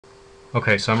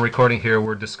Okay, so I'm recording here.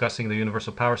 We're discussing the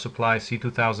Universal Power Supply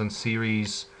C2000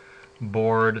 series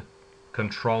board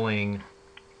controlling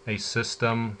a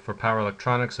system for power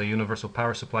electronics, a universal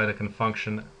power supply that can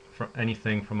function for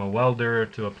anything from a welder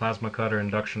to a plasma cutter,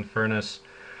 induction furnace.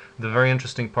 The very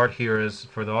interesting part here is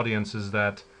for the audience is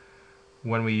that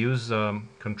when we use a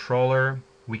controller,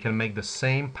 we can make the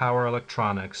same power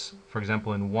electronics, for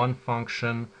example, in one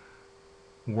function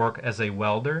work as a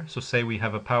welder. So say we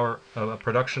have a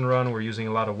production run, we're using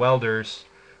a lot of welders,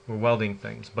 we're welding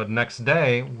things. But next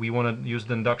day we want to use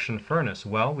the induction furnace.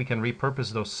 Well, we can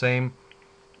repurpose those same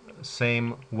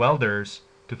welders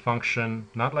to function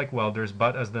not like welders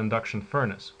but as the induction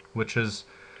furnace, which is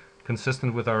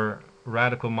consistent with our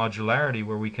radical modularity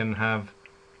where we can have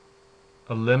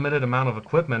a limited amount of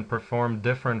equipment perform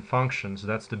different functions.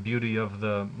 That's the beauty of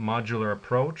the modular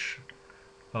approach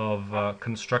of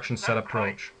construction set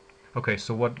approach. Okay,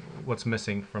 so what's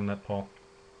missing from that, Paul?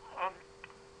 Um,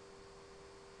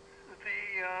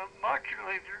 the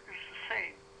modulator is the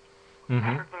same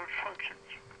Mm-hmm. for those functions,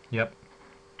 Yep.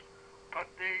 but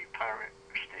the power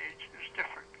stage is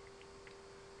different.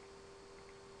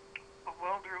 A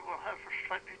welder will have a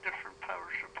slightly different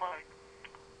power supply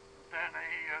than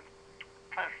a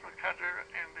plasma cutter,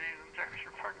 and the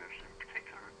induction furnace, in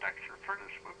particular, induction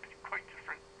furnace would be quite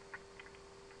different.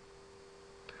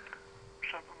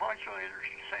 So the modulator is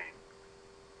the same,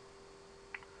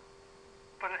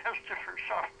 but it has different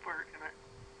software in it.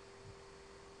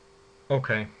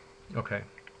 Okay. Okay.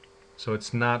 So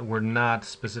we're not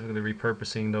specifically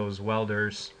repurposing those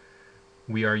welders.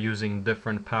 We are using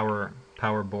different power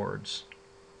boards.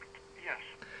 Yes.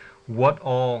 What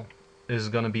all is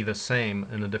going to be the same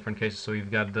in the different cases? So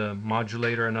you've got the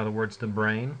modulator, in other words, the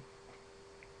brain.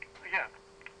 Yeah.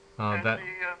 And That.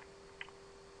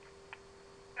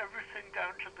 everything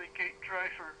down to the gate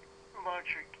driver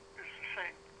logic is the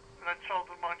same. That's all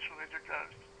the modulator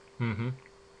does. Mm-hmm.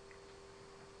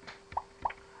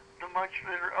 The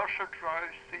modulator also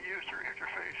drives the user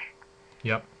interface.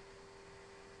 Yep.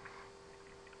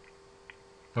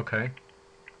 Okay.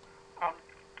 Um,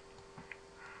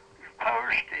 the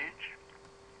power stage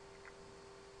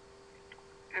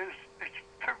is its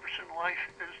purpose in life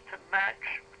is to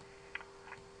match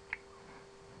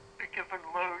a given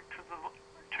load to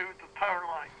the power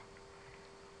line.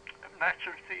 It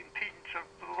matches the impedance of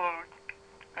the load,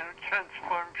 and it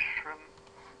transforms from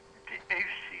the AC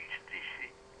to DC.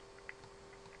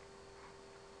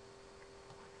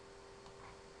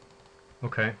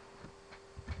 Okay.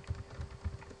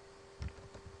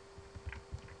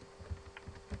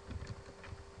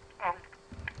 Um,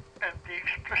 and the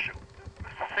explicit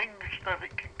things that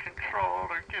it can control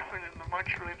are given in the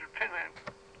modulator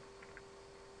pin-out.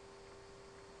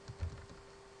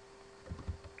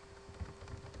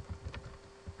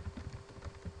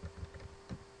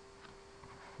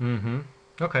 Mm-hmm.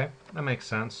 Okay, that makes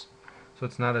sense. So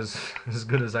it's not as as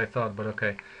good as I thought, but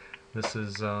okay. This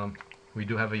is we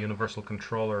do have a universal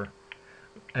controller,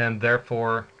 and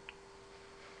therefore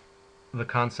the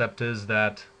concept is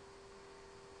that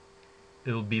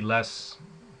it'll be less.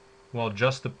 Well,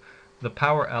 just the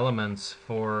power elements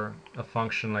for a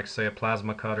function like say a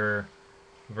plasma cutter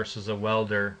versus a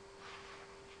welder.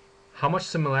 How much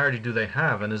similarity do they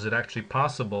have, and is it actually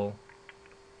possible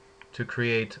to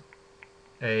create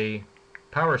a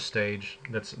power stage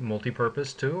that's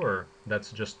multi-purpose too, or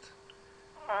that's just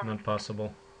Um, not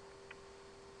possible?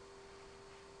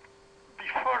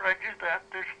 Before I do that,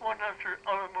 there's one other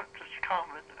element that's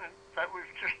common, and that we've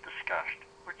just discussed,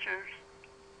 which is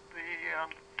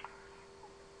the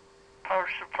power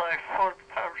supply for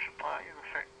the power supply, in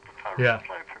effect, the power Yeah.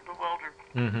 supply for the welder.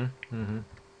 Mm-hmm. Mm-hmm.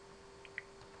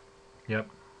 Yep.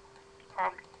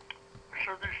 Um,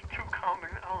 so there's two common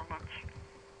elements.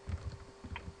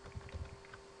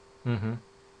 Mm-hmm.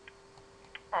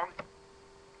 Um,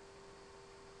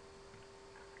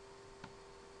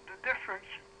 the difference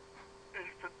is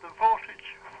that the voltage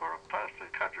for a plasma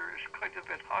cutter is quite a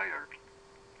bit higher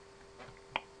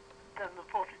than the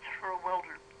voltage for a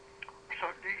welder. So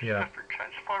it needs Yeah. a different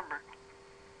transformer.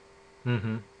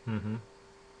 Mm-hmm. Mm-hmm.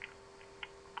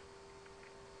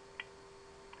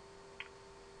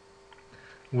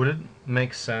 Would it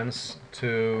make sense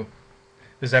to...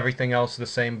 Is everything else the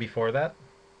same before that?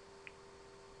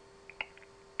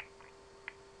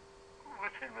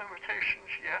 Within limitations,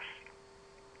 yes.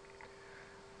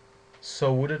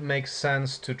 So would it make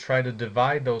sense to try to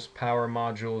divide those power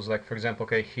modules? Like, for example,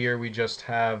 okay, here we just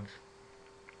have...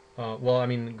 well, I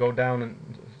mean, go down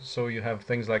and... So you have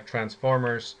things like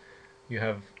transformers, you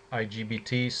have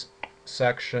IGBT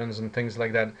sections and things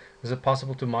like that. Is it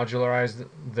possible to modularize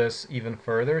this even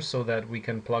further so that we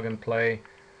can plug and play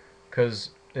Because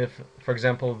if, for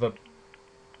example,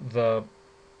 the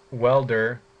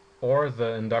welder or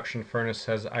the induction furnace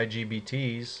has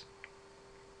IGBTs,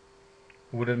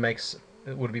 would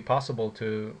it be possible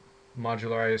to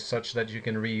modularize such that you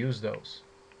can reuse those?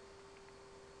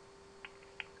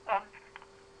 Um,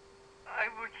 I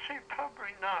would say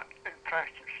probably not in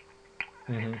practice.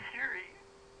 In Mm-hmm. theory,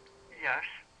 yes,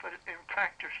 but in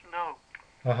practice, no.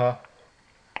 Uh-huh.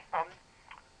 Um,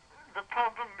 the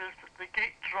problem is that the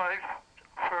gate drive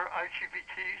for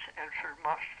IGBTs and for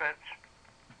MOSFETs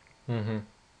Mm-hmm.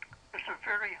 is a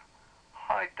very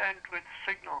high bandwidth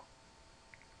signal.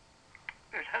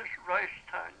 It has rise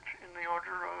times in the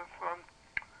order of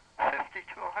 50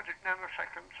 to 100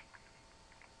 nanoseconds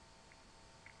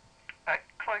at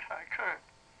quite high current,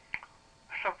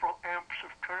 several amps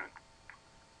of current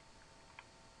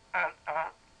at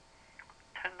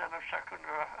 10 nanosecond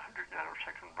or 100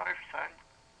 nanosecond lifetime.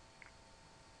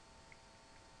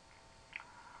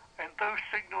 And those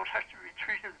signals have to be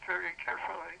treated very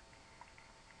carefully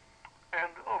and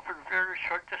over very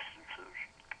short distances.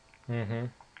 Mm-hmm.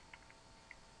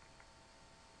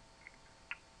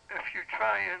 If you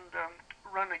try and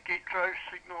run a gate drive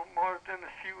signal more than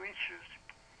a few inches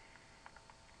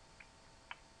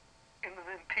in an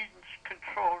impedance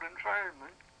controlled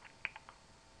environment,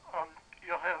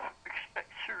 you'll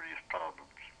expect serious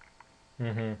problems.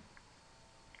 Mm-hmm.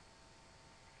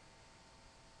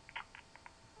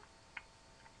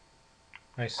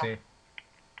 I see.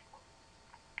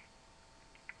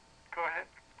 Go ahead.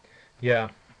 Yeah.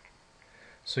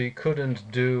 So you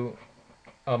couldn't do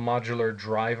a modular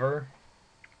driver.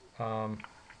 Um,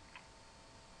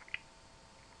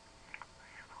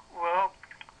 Well,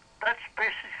 that's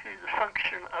basically the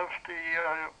function of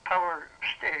the power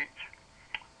stage,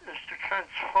 is to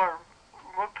transform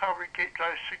low power gate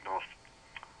drive signals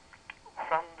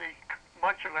from the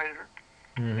modulator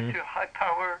mm-hmm. into high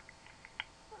power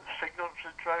signals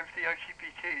that drive the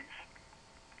IGBTs.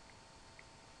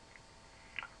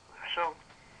 So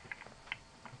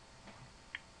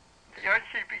the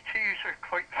IGBTs are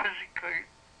quite physically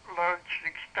large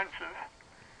and expensive.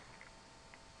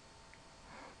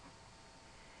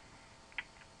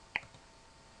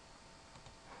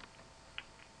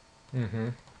 Mm-hmm.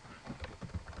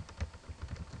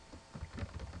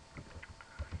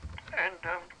 And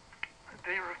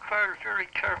they require very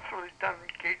carefully done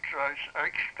gate drives.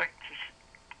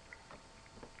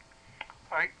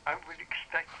 I would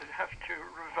expect to have to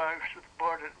revise the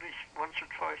board at least once or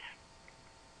twice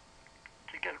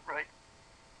to get it right.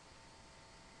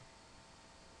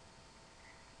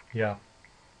 Yeah.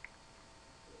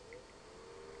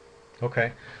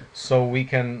 Okay. So we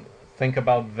can think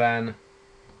about then,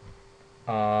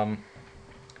 um,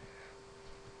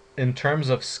 in terms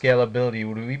of scalability,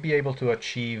 would we be able to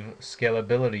achieve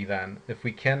scalability then? If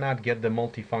we cannot get the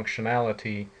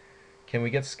multifunctionality, can we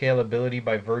get scalability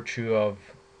by virtue of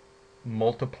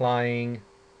multiplying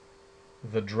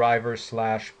the driver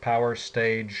slash power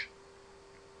stage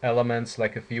elements?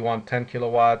 Like if you want 10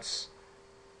 kilowatts,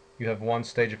 you have one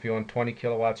stage. If you want 20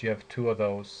 kilowatts, you have two of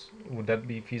those. Would that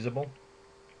be feasible?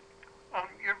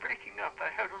 You're breaking up. I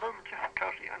had a little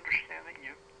difficulty understanding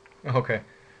you. Okay.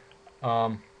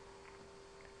 Um,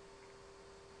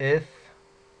 if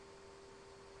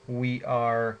we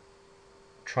are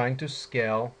trying to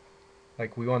scale,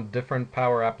 like we want different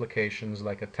power applications,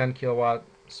 like a 10 kilowatt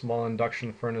small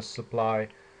induction furnace supply,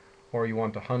 or you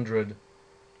want 100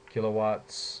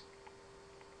 kilowatts,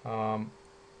 um,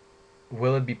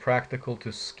 will it be practical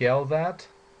to scale that?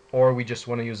 Or we just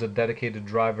want to use a dedicated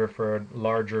driver for a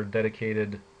larger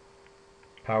dedicated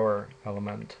power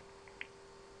element?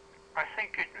 I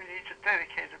think it needs a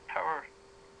dedicated power.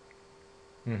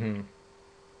 Mm-hmm.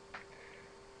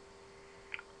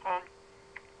 Um,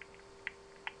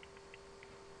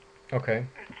 Okay.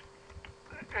 it's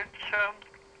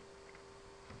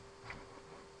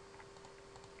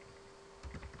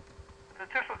the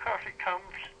difficulty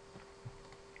comes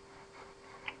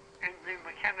in the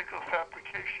mechanical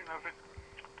fabrication of it.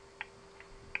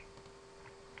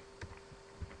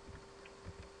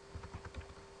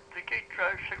 The gate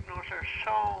drive signals are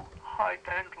so high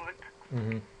bandwidth.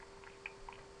 Mm-hmm.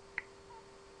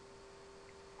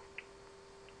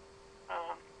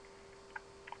 Um,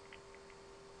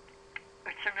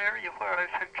 it's an area where I've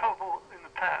had trouble in the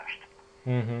past.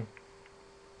 Mm-hmm.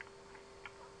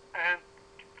 And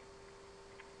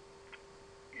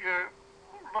you're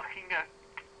looking at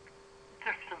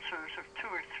distances of 2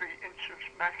 or 3 inches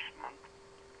maximum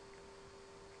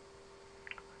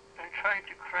and trying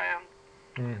to cram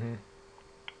Mm-hmm.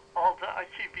 all the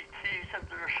IGBTs and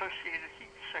their associated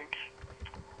heat sinks.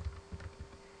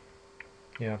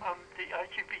 Yeah. The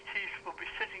IGBTs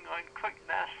on quite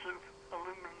massive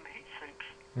aluminum heat sinks.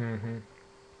 Mm-hmm.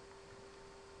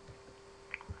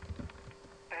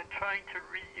 And trying to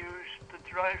reuse the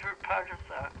driver part of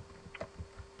that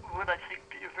would, I think,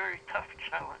 be a very tough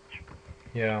challenge.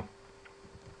 Yeah.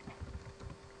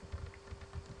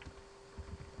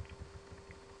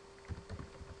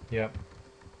 Yep.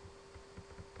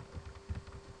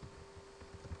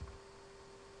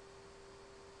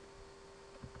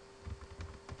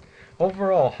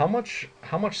 Overall, how much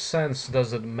sense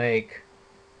does it make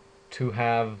to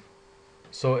have,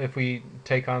 so if we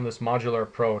take on this modular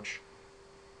approach,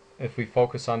 if we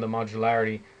focus on the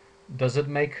modularity, does it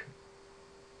make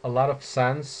a lot of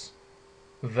sense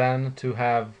then to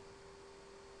have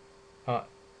uh,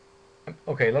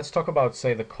 okay, let's talk about,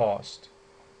 say, the cost.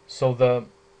 So the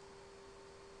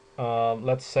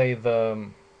let's say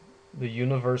the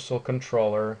universal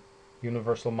controller,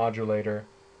 universal modulator,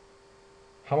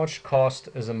 how much cost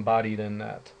is embodied in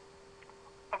that?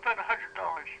 About $100.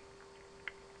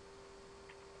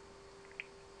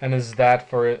 And is that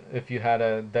for if you had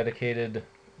a dedicated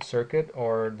circuit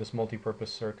or this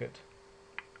multi-purpose circuit?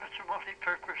 It's a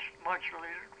multi-purpose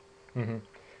modulator. Mm-hmm.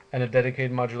 And a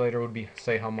dedicated modulator would be,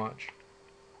 say, how much?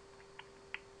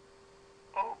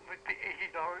 Oh, maybe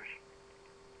 $80.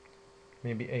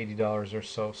 Maybe $80 or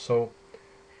so. So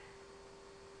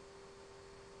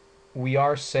we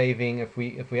are saving, if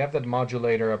we have that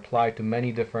modulator applied to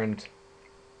many different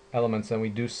elements, then we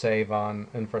do save on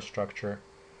infrastructure.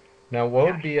 Now, what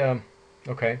Yes. would be a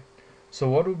okay? So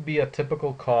what would be a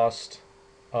typical cost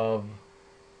of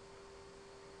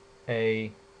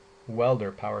a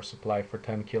welder power supply for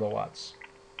 10 kilowatts?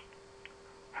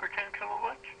 For 10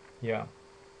 kilowatts? Yeah,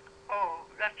 Oh,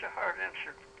 that's a hard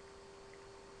answer.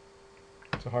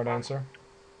 it's a hard answer.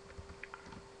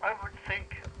 I would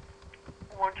think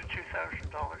 $1,000 to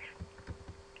 $2,000.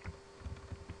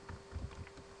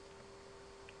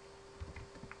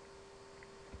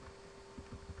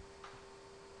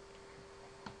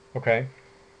 Okay.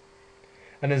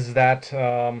 And is that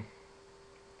the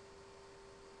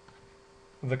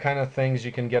kind of things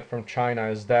you can get from China?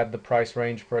 Is that the price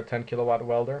range for a 10 kilowatt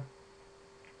welder?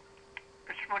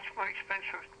 It's much more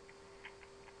expensive.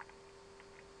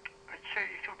 I'd say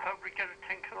you could probably get a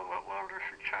 10 kilowatt welder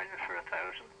from China for $1,000.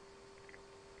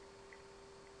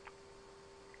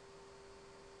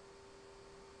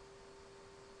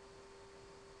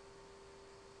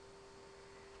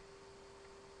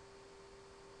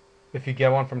 If you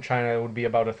get one from China, it would be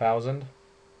about 1,000.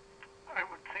 I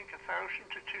would think 1,000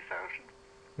 to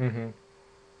 2,000. Mm-hmm.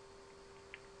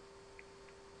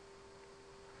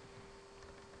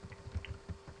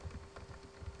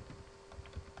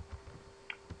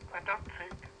 I don't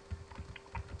think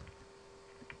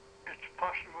it's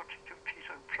possible to compete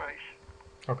on price.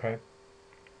 Okay.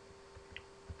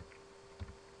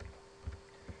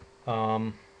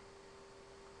 Um,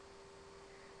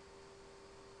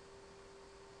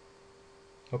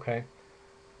 okay.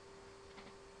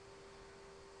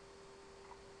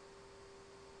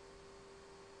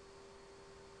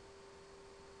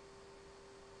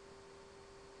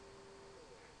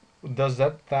 Does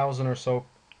that 1,000 or so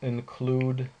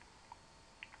include,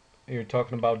 you're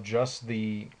talking about just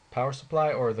the power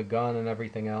supply or the gun and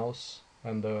everything else?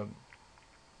 And the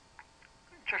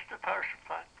Just the power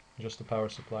supply. just the power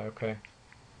supply, okay.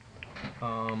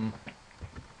 Um,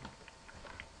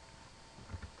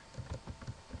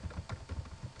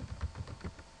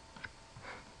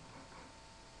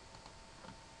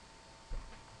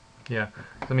 yeah,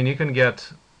 I mean, you can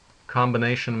get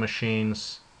combination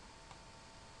machines.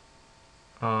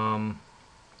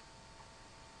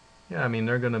 Yeah, I mean,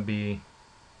 they're gonna be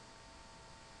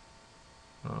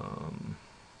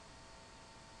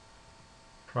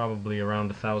probably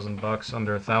around $1,000,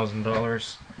 under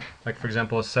 $1,000. Like, for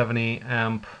example, a 70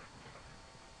 amp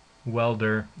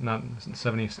welder, not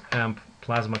 70 amp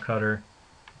plasma cutter,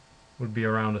 would be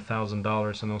around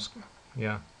 $1,000, and those,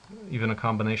 yeah, even a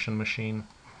combination machine.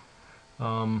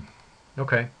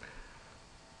 Okay,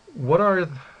 what are,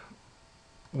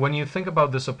 when you think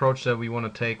about this approach that we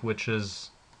want to take, which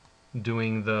is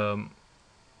doing the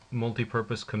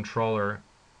multi-purpose controller,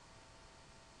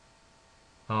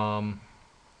 the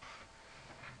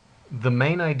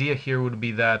main idea here would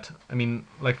be that, I mean,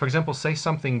 like, for example, say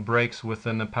something breaks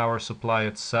within the power supply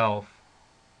itself,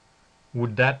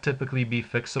 would that typically be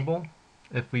fixable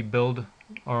if we build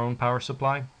our own power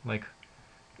supply? Like,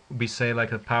 we say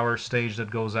like a power stage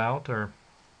that goes out, or,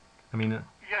 I mean,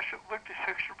 Yes, it would be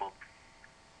fixable.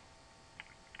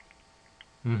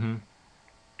 mm-hmm.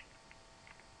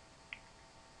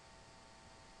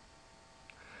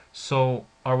 So,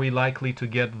 are we likely to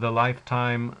get the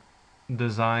lifetime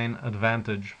design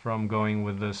advantage from going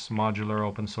with this modular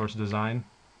open source design?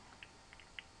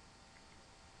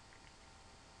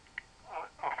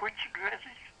 Of which advantage?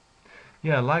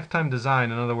 Yeah, lifetime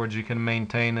design. In other words, you can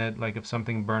maintain it. Like if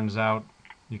something burns out,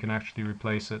 you can actually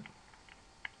replace it.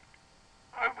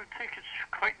 I would think it's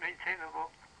quite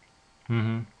maintainable.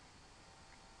 Mm-hmm.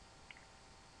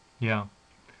 Yeah.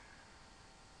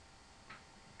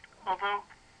 Although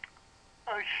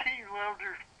I've seen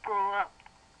welders blow up,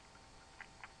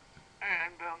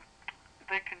 and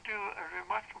they can do a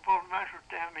remarkable amount of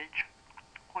damage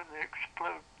when they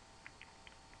explode.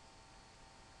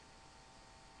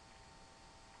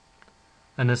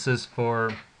 And this is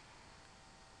for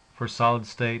solid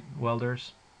state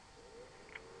welders?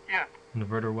 Yeah.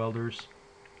 Inverter welders?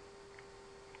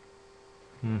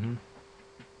 Mm-hmm.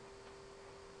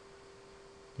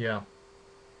 Yeah.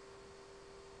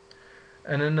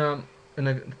 And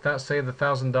say the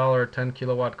 $1,000 10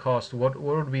 kilowatt cost, what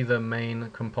would be the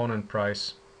main component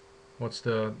price? What's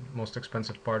the most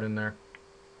expensive part in there?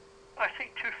 I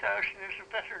think 2,000 is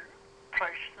a better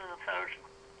price than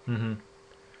 1,000. Mm-hmm.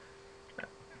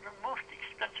 The most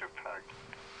expensive part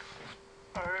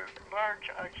are large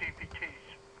IGBTs,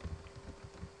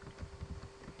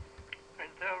 and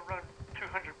they'll run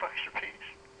 $200 a piece.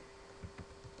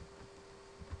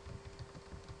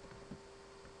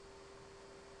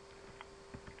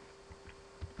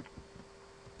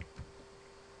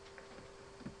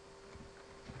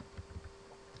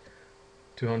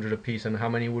 $200 a piece. And how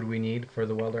many would we need for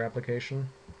the welder application?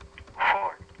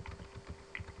 4.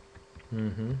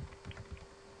 Mm-hmm.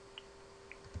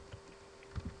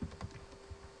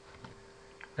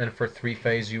 And for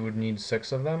three-phase, you would need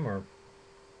 6 of them, or?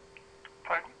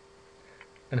 Pardon?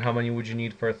 And how many would you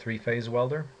need for a three-phase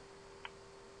welder?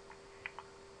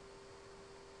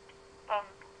 I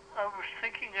was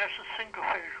thinking as a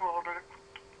single-phase welder.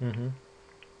 Mm-hmm.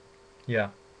 Yeah.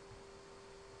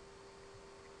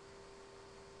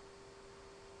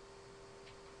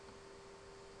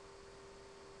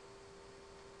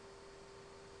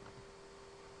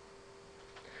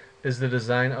 Is the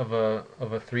design of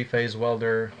a three-phase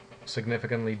welder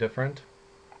significantly different?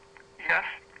 Yes.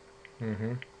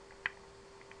 Mm-hmm.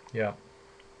 Yeah.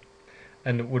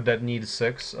 And would that need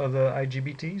 6 of the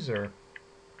IGBTs, or?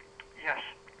 Yes.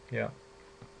 Yeah.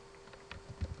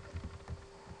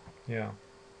 Yeah.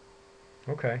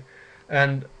 Okay.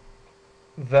 And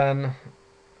then,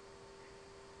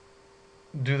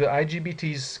 do the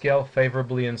IGBTs scale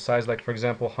favorably in size? Like, for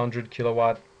example, 100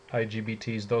 kilowatt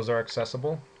IGBTs, those are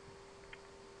accessible?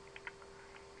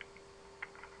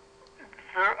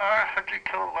 There are 100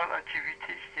 kilowatt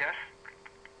IGBTs, yes.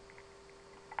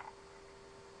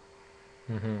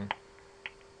 Mm-hmm.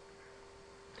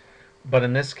 But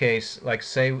in this case, like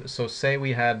say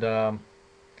we had,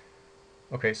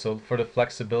 okay, so for the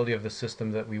flexibility of the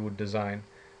system that we would design,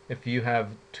 if you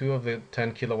have 2 of the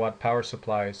 10 kilowatt power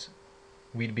supplies,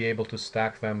 we'd be able to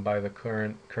stack them by the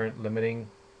current limiting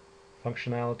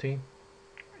functionality,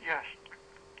 Yes.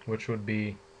 which would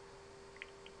be,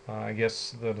 I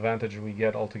guess the advantage we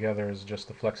get altogether is just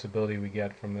the flexibility we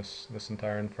get from this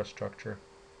entire infrastructure.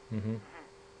 Mm-hmm.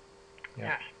 Yeah.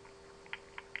 Yes.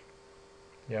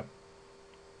 Yep.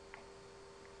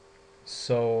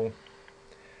 So,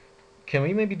 can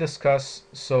we maybe discuss,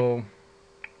 so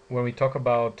when we talk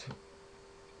about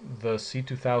the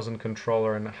C2000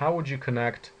 controller, and how would you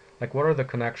connect, like what are the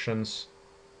connections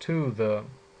to the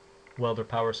welder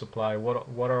power supply?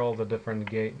 What are all the different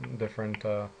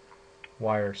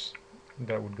wires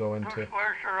that would go into? Those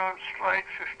wires are on slide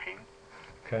 15.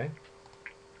 Okay.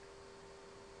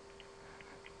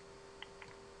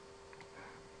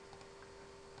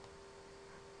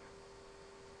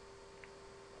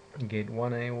 Gate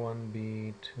 1A,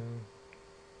 1B,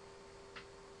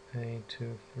 2A,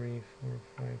 2, 3,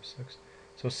 4, 5, 6.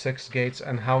 So 6 gates,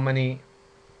 and how many?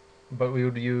 But we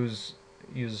would use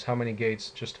how many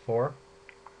gates? Just 4?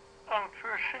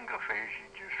 For a single phase, you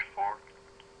use 4.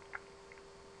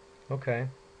 Okay.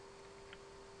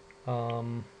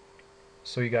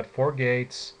 So you got 4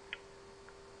 gates.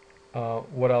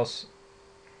 What else?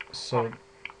 So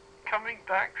Coming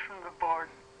back from the board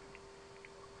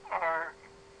are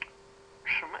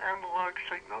some analog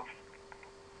signals,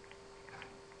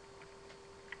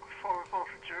 4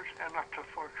 voltages and up to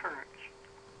 4 currents.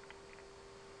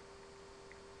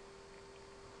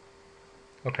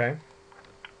 okay.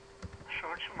 So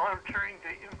it's monitoring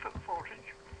the input voltage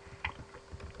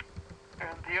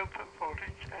and the output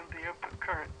voltage and the output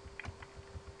current.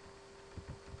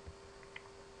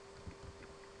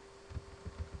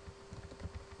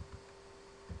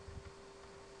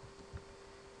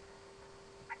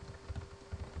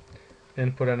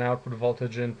 input and output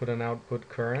voltage, input and output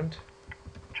current.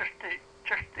 Just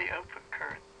the output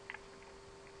current.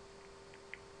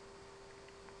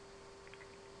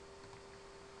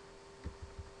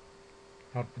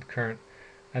 Output current.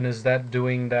 And is that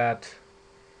doing that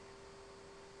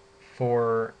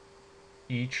for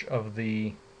each of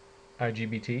the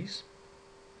IGBTs?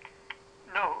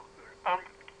 No,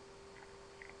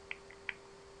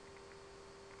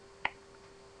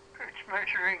 it's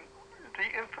measuring the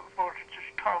input voltage is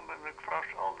common across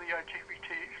all the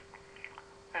IGBTs,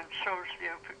 and so is the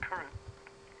output current.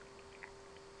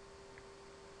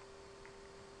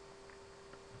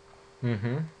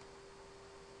 Mm-hmm.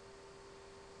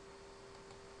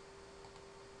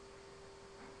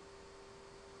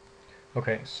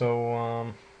 Okay,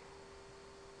 so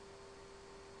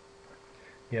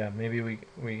yeah, maybe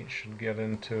we should get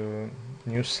into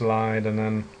new slide, and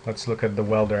then let's look at the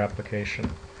welder application.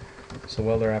 So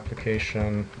welder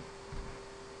application,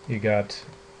 you got,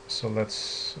 so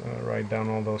let's write down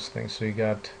all those things. So you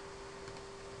got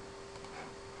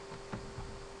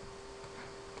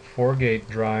 4-gate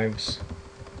drives,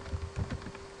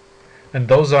 and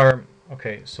those are,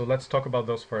 okay, so let's talk about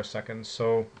those for a second.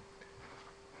 So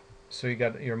you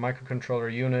got your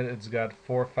microcontroller unit, it's got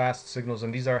 4 fast signals,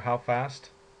 and these are how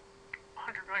fast?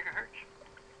 100 megahertz.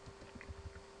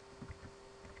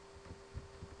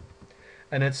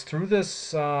 And it's through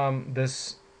this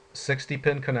this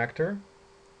 60-pin connector?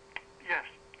 Yes.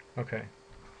 Okay.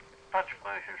 That's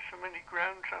why there's so many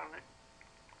grounds on it,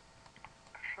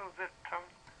 so that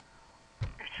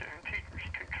it's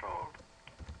impedance controlled.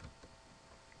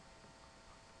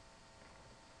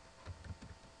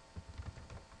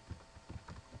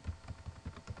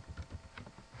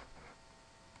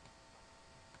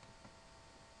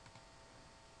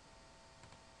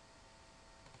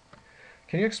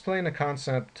 Can you explain the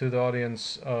concept to the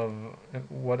audience of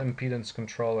what impedance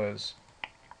control is?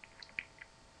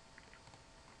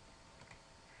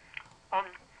 The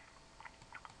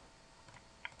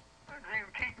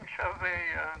impedance of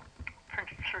a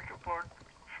printed circuit board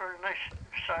for a nice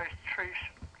sized trace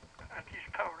at these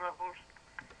power levels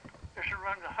is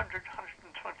around 100,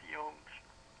 120 ohms.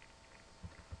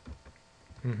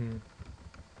 Mm-hmm.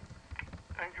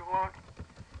 And you want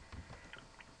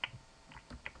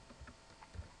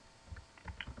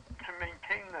to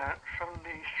maintain that from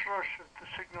the source of the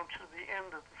signal to the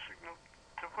end of the signal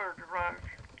to where it arrives.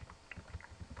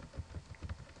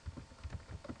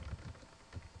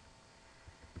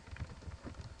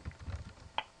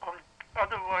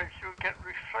 Otherwise, you'll get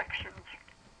reflections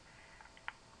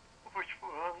which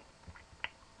will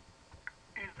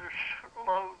either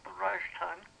slow the rise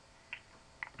time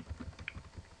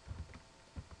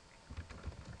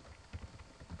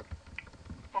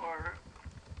or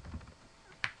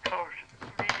cause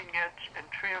leading edge and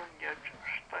trailing edge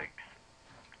spikes,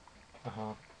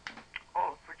 Uh-huh.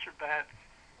 all of which are bad.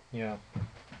 Yeah.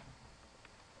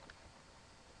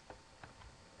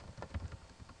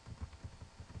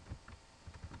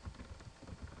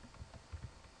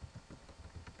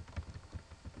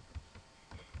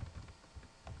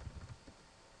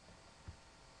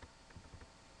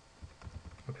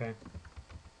 Okay.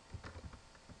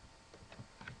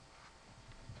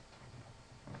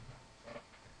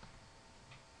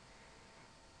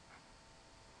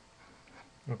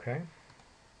 Okay.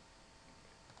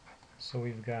 So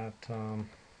we've got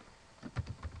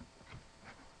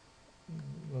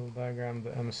little diagram, the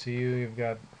MCU. You've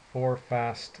got 4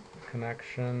 fast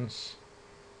connections,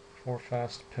 4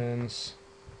 fast pins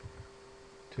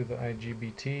to the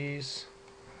IGBTs.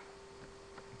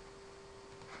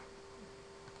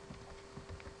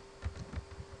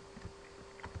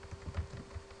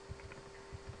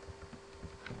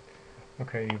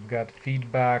 Okay, you've got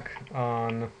feedback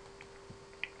on,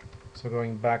 so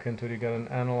going back into it, you got an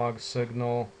analog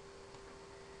signal,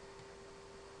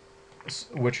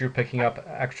 which you're picking up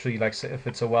actually, like say if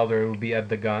it's a welder, it would be at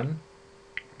the gun.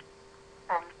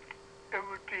 It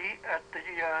would be at the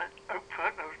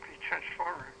output of the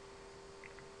transformer.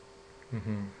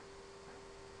 Mm-hmm.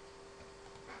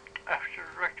 After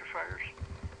rectifiers.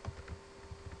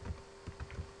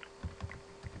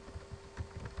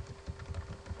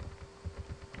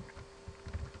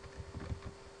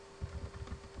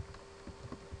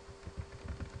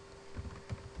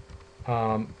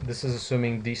 This is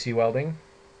assuming DC welding.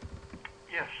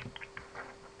 Yes.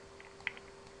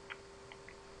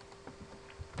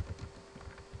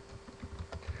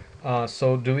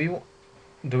 So do we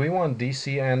want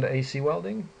DC and AC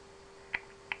welding?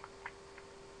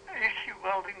 AC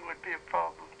welding would be a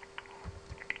problem.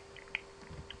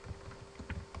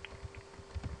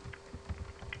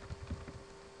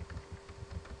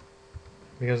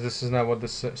 Because this is not what the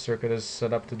circuit is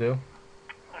set up to do.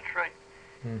 That's right.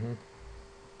 Mm-hmm.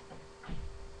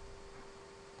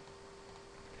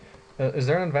 Is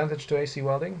there an advantage to AC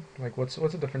welding? Like, what's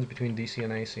the difference between DC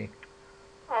and AC?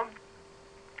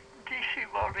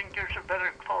 DC welding gives a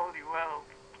better quality weld.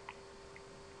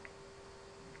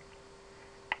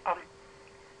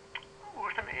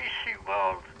 With an AC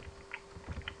weld,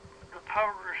 the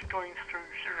power is going through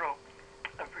zero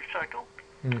every cycle,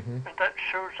 Mm-hmm. and that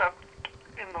shows up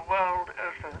in the weld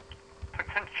as a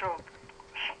potential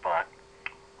spot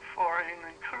for an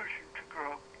inclusion to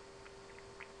grow.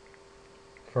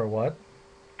 For what?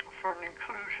 For an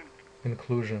inclusion.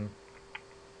 Inclusion.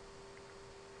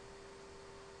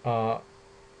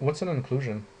 What's an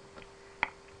inclusion?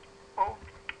 Oh,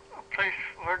 a place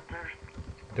where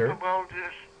the Dirt? weld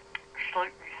is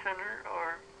slightly thinner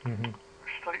or Mm-hmm.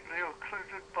 slightly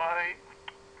occluded by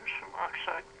some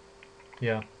oxide.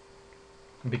 Yeah.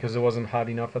 Because it wasn't hot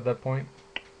enough at that point?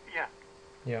 Yeah.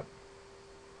 Yep.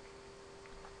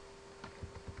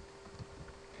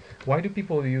 Why do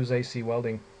people use AC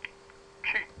welding?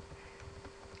 Cheap.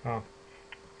 Oh.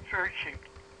 Very cheap.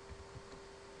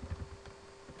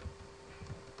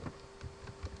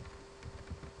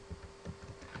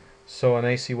 So an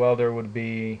AC welder would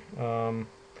be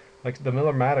like the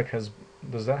Miller-Matic has.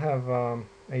 Does that have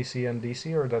AC and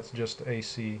DC, or that's just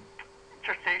AC?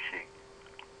 Just AC.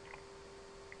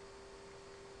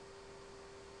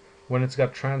 When it's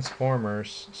got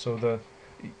transformers, so the.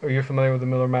 Are you familiar with the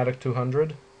Miller-Matic 200?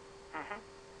 Mm-hmm.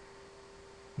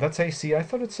 That's AC. I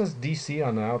thought it says DC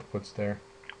on the outputs there.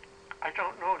 I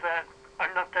don't know that.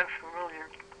 I'm not that familiar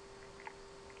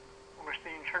with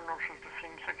the internals of the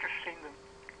things. I've just seen them.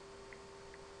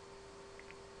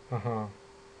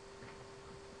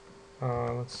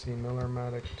 Uh-huh. Let's see,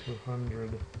 Miller-Matic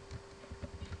 200.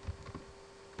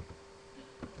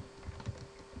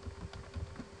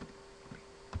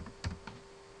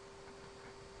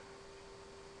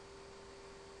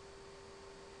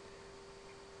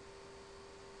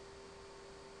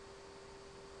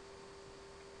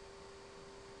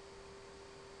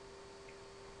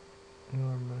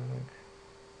 Miller-Matic.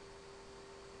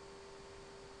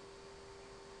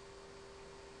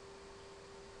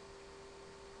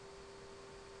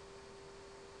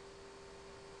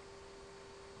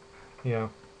 Yeah.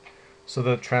 So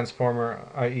the transformer,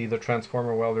 i.e. the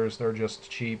transformer welders, they're just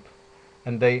cheap.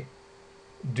 And they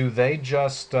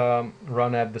just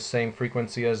run at the same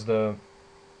frequency as the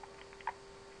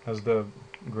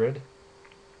grid?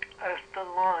 As the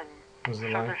line. As the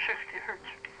So line? they're 60 hertz.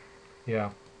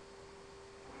 Yeah.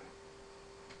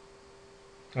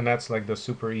 And that's like the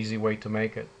super easy way to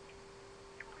make it.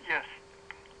 Yes.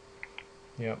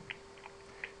 Yep.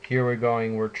 Here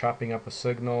we're chopping up a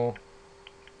signal,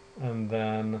 and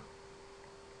then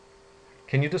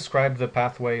can you describe the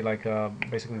pathway, like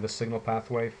basically the signal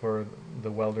pathway for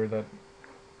the welder that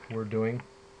we're doing,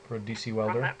 for a DC Run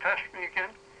welder? that past me again.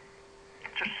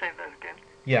 Just say that again.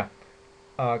 Yeah.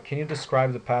 Can you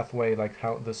describe the pathway, like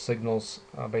how the signals,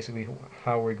 basically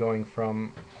how we're going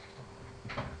from,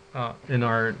 in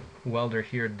our welder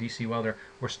here, DC welder,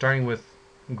 we're starting with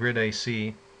grid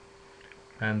AC,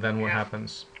 and then what Yes.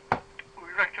 happens? We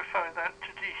rectify that to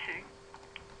DC.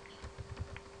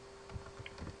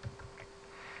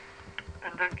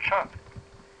 And then chop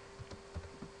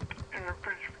in the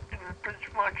bridge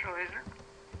modulator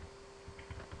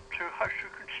to high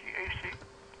frequency AC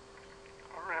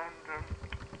around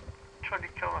 20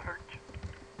 kilohertz.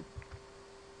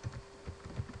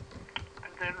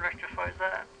 And then rectify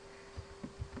that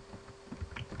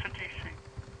to DC.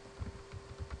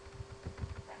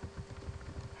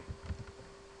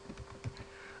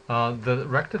 The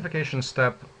rectification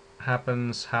step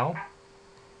happens how?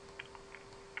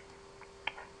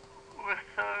 With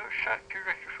Schottky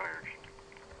rectifiers.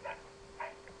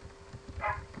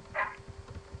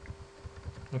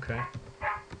 Okay.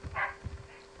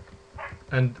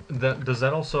 And does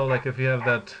that also, like, if you have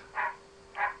that,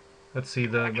 let's see,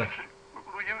 the Will you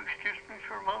excuse me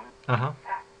for a moment? uh-huh.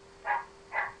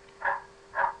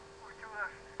 Would you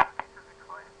ask to be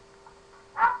quiet?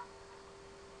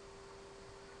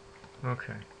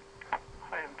 Okay.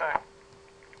 I am back.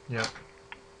 Yep.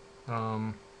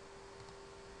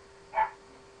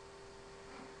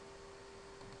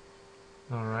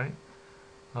 All right.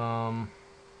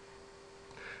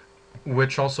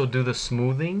 Which also do the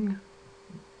smoothing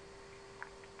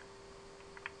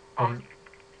of,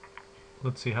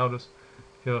 let's see, how does,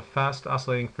 if you have a fast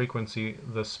oscillating frequency,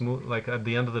 the smooth, like at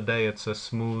the end of the day, it's a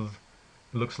smooth,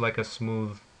 looks like a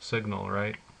smooth signal,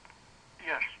 right?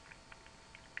 Yes.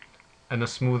 And the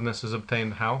smoothness is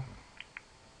obtained how?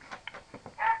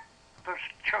 There's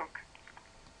choke.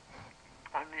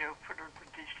 the output of the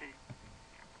DC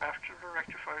after the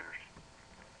rectifiers.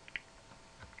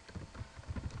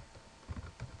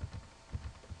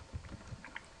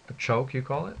 A choke, you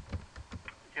call it?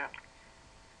 Yeah.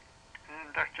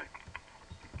 And that's it.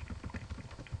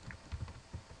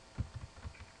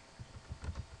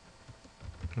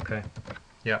 Okay.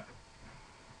 Yeah.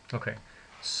 Okay.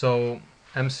 So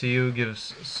MCU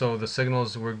gives, so the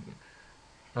signals were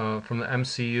from the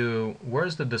MCU.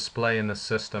 Where's the display in the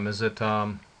system? Is it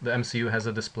the MCU has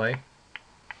a display?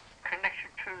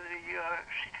 Connected to the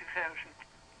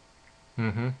C2000.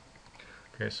 Mm-hmm.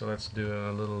 Okay, so let's do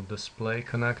a little display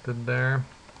connected there.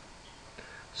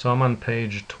 So I'm on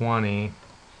page 20.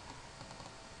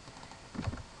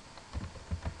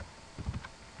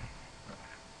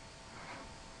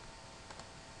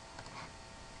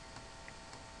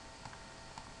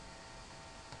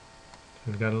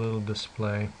 We've got a little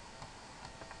display.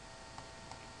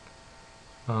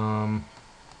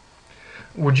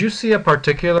 Would you see a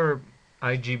particular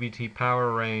IGBT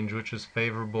power range which is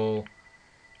favorable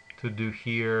to do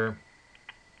here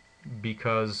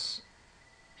because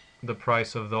the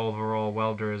price of the overall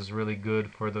welder is really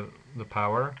good for the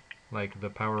power, like the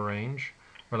power range?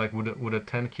 Or like would a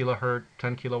 10 kilohertz,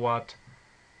 10 kilowatt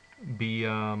be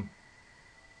the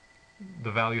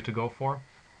value to go for?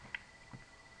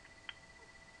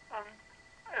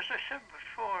 As I said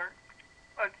before,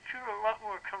 I'd feel a lot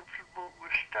more comfortable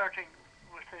with starting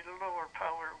with a lower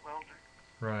power welder.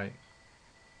 Right.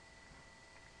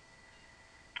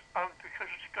 Because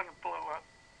it's going to blow up.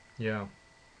 Yeah.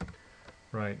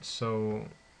 Right. So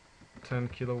 10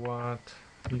 kilowatt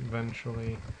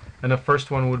eventually. And the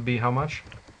first one would be how much?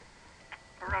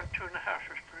 Around 2.5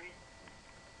 or 3.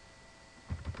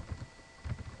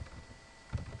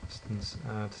 Distance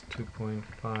at 2.5.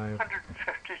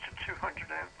 150 to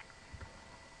 200 amps.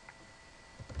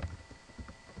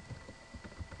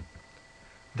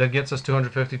 That gets us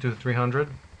 250 to 300?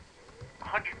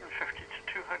 150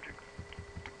 to 200.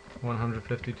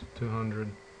 150 to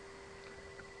 200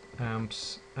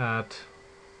 amps at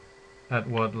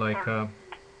what, like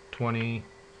 20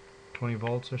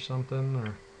 volts or something,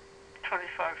 or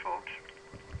 25 volts.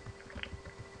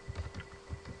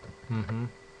 mm-hmm.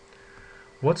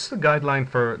 What's the guideline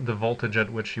for the voltage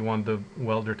at which you want the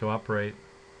welder to operate?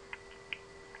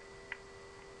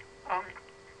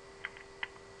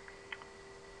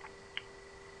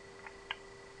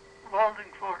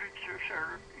 Welding voltages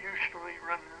are usually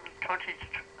run in the 20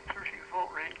 to 30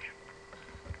 volt range.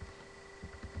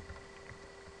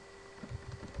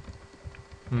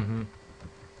 Mm-hmm.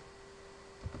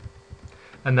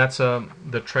 And that's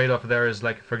the trade-off there is,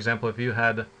 like, for example, if you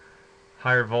had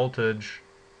higher voltage,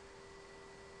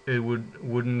 it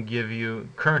wouldn't give you,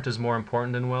 current is more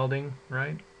important than welding,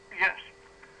 right? Yes.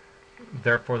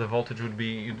 Therefore the voltage would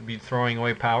be, you'd be throwing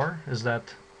away power. Is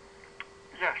that?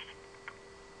 Yes.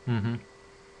 Mm-hmm.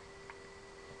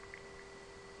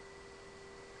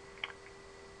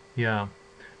 Yeah.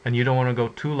 And you don't want to go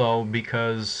too low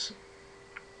because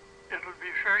It would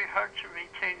be very hard to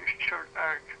maintain a short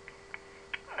arc.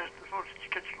 As the voltage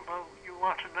gets low, you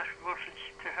want enough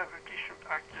voltage to have a decent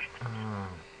arc distance.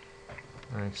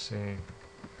 oh, I see.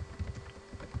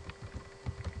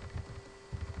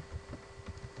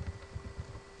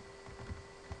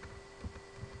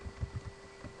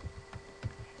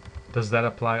 Does that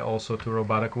apply also to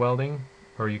robotic welding,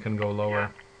 or you can go lower?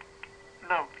 Yeah.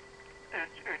 No,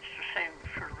 it's the same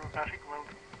for robotic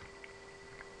welding.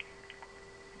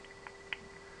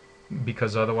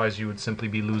 Because otherwise you would simply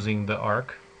be losing the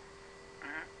arc.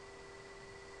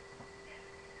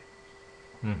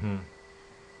 Mm-hmm.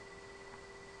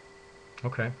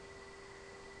 Okay.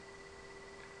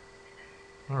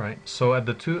 All right. So at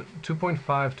the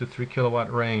 2.5 to 3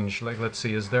 kilowatt range, like, let's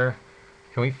see, is there?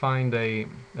 Can we find an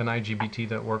IGBT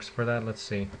that works for that? Let's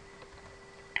see.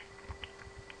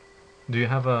 Do you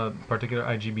have a particular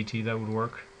IGBT that would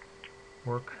work?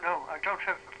 No, I don't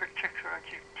have a particular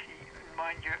IGBT in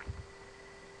mind yet.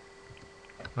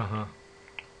 Uh-huh.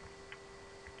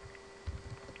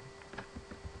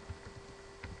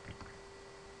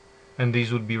 And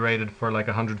these would be rated for like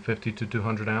 150 to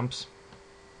 200 amps?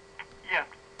 Yeah.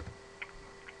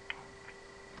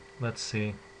 Let's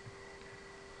see.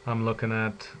 I'm looking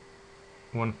at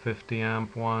 150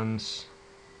 amp ones.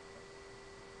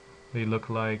 They look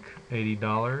like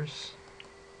 $80.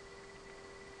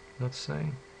 Let's say.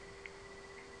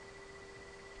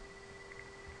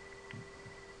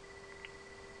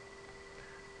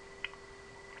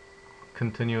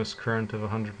 Continuous current of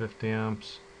 150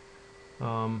 amps.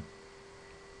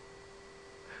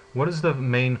 What is the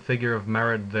main figure of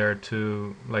merit there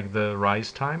to, like, the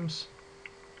rise times?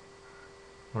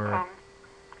 Or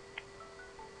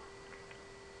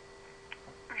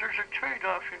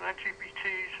trade-off in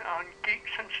IGBTs on gate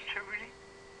sensitivity.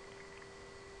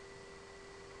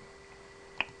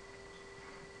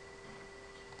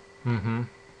 Mm-hmm.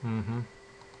 Mm-hmm.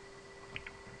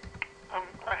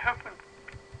 I haven't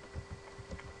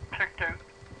picked out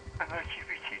an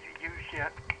IGBT to use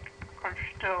yet. I'm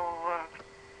still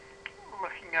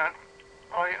looking at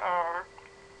IR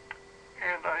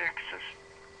and IXS.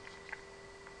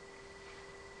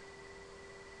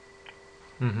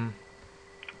 Mm-hmm.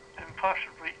 And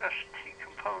possibly ST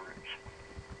components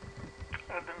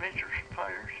are the major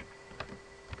suppliers.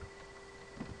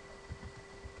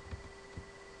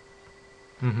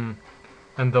 Mm-hmm.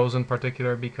 And those in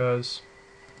particular because?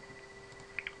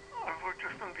 I've worked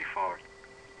with them before.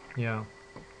 Yeah.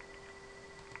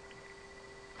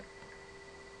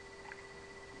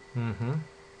 Mm-hmm.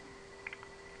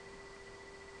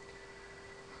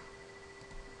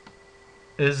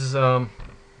 Is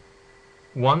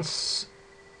once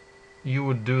you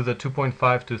would do the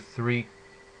 2.5 to 3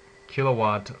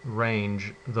 kilowatt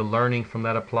range, the learning from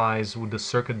that applies, would the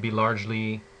circuit be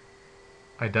largely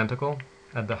identical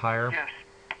at the higher? Yes,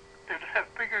 it'd have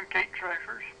bigger gate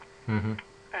drivers Mm-hmm.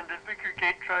 and a bigger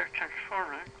gate drive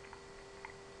transformer,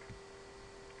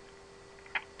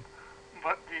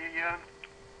 but the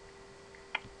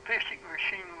basic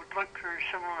machine would look very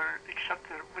similar, except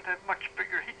that it would have much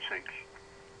bigger heat sinks.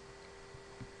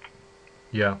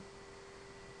 Yeah.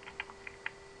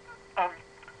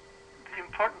 The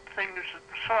important thing is that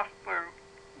the software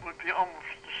would be almost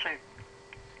the same.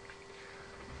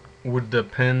 Would the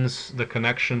pins, the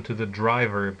connection to the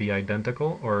driver be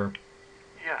identical, or?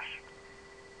 Yes.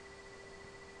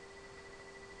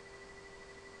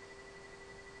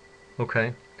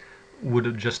 Okay. Would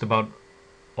it just about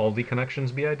all the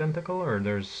connections be identical, or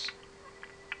there's...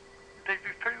 They'd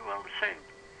be pretty well the same.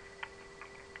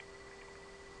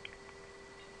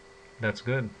 That's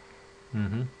good.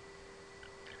 Mm-hmm.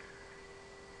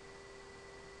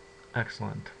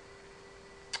 Excellent.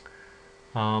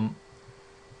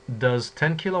 Does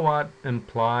 10 kilowatt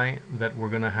imply that we're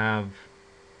going to have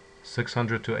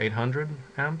 600 to 800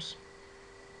 amps?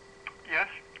 Yes.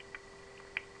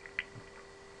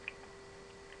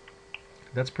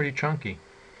 That's pretty chunky.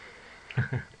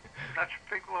 That's a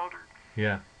big welder.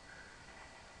 Yeah.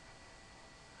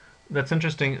 That's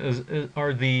interesting.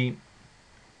 Are the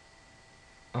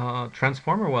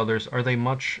transformer welders, are they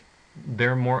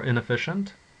they're more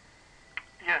inefficient?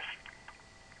 Yes.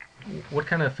 What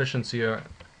kind of efficiency are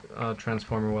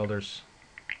transformer welders?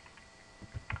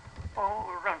 Oh,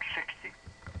 around 60.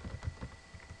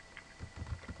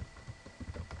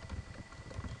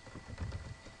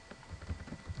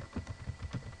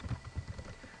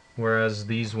 Whereas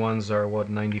these ones are, what,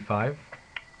 95?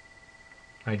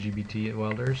 IGBT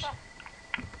welders?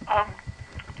 I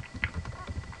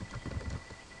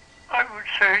would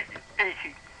say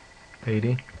 80.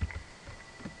 80?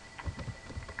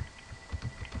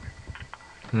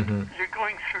 Mm-hmm. You're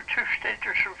going through two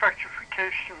stages of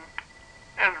rectification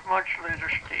and modulator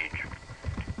stage.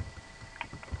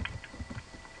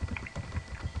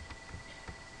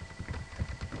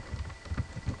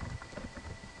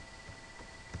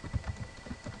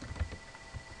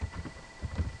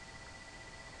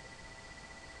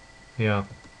 Yeah.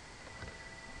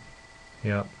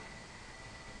 Yeah.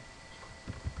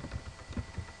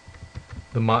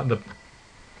 The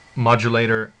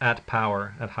modulator at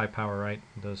power, at high power, right?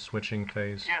 The switching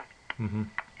phase. Yeah. Mm-hmm.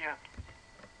 Yeah.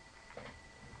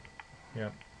 Yeah.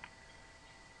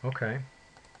 Okay.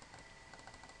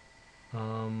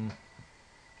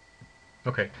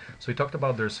 Okay, so we talked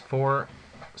about there's 4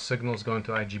 signals going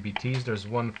to IGBTs. There's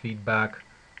 1 feedback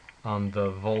on the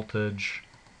voltage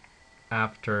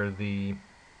after the,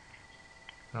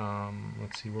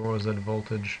 let's see, where was that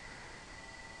voltage?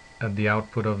 At the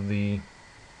output of the,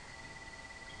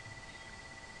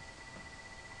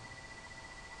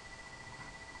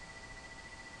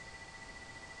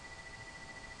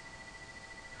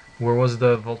 where was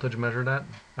the voltage measured at?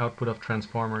 Output of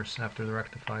transformers after the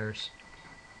rectifiers.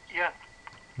 Yeah.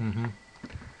 Mm-hmm.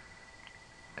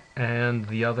 And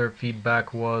the other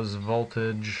feedback was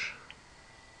voltage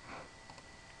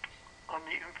On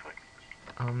the input.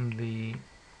 on the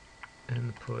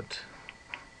input.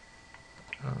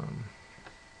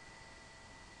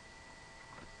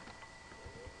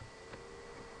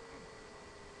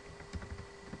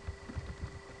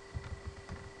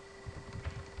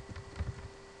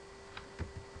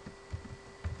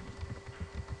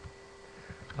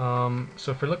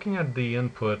 So if we're looking at the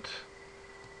input,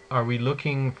 are we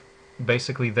looking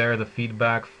basically there the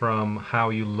feedback from how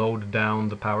you load down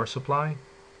the power supply?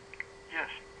 Yes.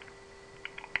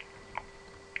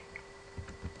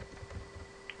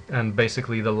 And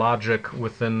basically the logic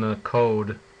within the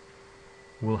code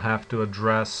will have to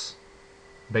address,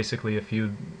 basically if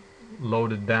you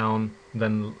load it down,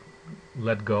 then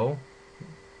let go,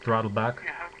 throttle back.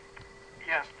 Yeah.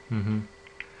 Yeah. Mm-hmm.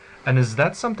 And is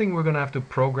that something we're going to have to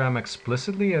program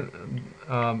explicitly?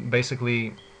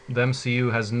 Basically, the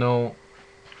MCU has no,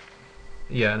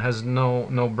 yeah, it has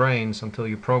no brains until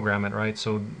you program it, right?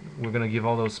 So we're going to give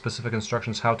all those specific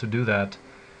instructions how to do that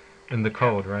in the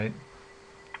code, right?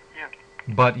 Yeah.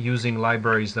 But using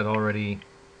libraries that already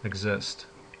exist.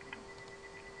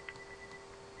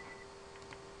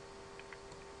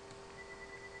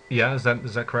 Yeah, is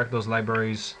that correct? Those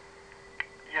libraries.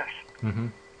 Yes. Mm-hmm.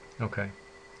 Okay.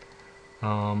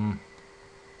 Um,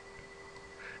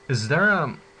 is there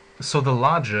a so the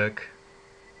logic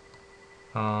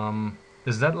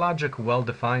is that logic well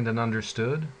defined and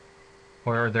understood,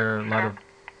 or are there a lot Sure. of?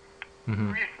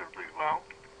 Mm-hmm. Reasonably well.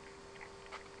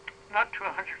 Not to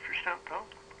 100%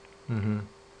 though. Mm-hmm.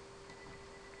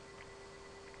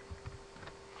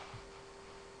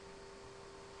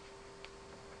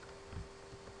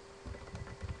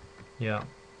 Yeah.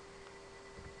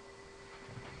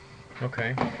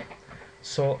 Okay.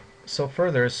 So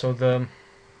further, so the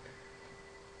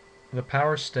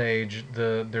power stage,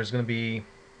 there's going to be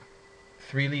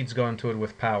 3 leads going to it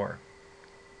with power,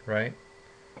 right?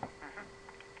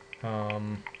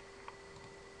 Um,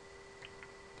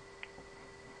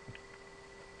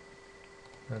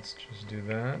 let's just do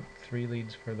that. 3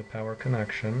 leads for the power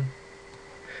connection.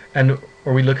 And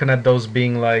are we looking at those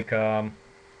being like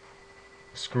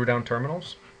screw down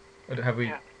terminals? Or have we?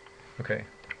 Yeah. Okay.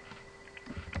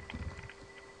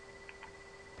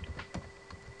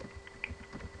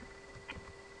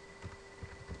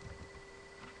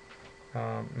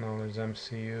 No, there's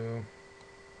MCU.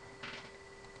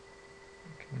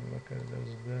 Can look at it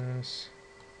as this.